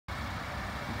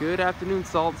Good afternoon,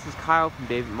 Salt. This is Kyle from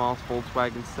David Moss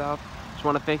Volkswagen South. Just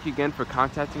want to thank you again for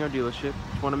contacting our dealership.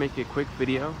 Just want to make a quick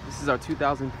video. This is our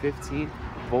 2015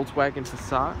 Volkswagen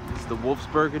Passat. This is the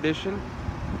Wolfsburg edition.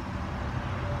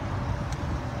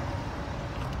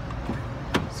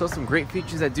 So some great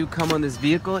features that do come on this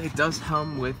vehicle. It does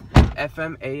come with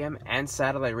FM, AM, and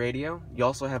satellite radio. You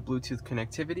also have Bluetooth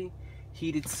connectivity,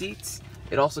 heated seats.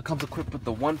 It also comes equipped with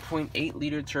the 1.8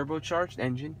 liter turbocharged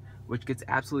engine, which gets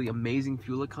absolutely amazing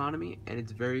fuel economy, and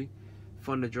it's very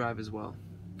fun to drive as well.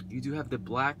 You do have the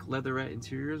black leatherette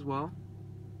interior as well.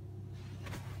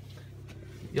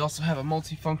 You also have a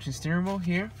multi-function steering wheel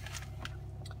here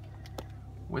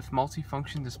with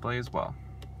multi-function display as well.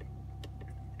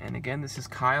 And again, this is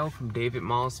Kyle from David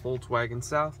Moss Volkswagen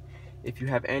South. If you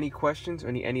have any questions or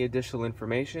any additional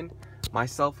information, my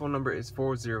cell phone number is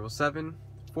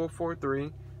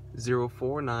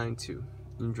 407-443-0492.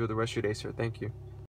 Enjoy the rest of your day, sir. Thank you.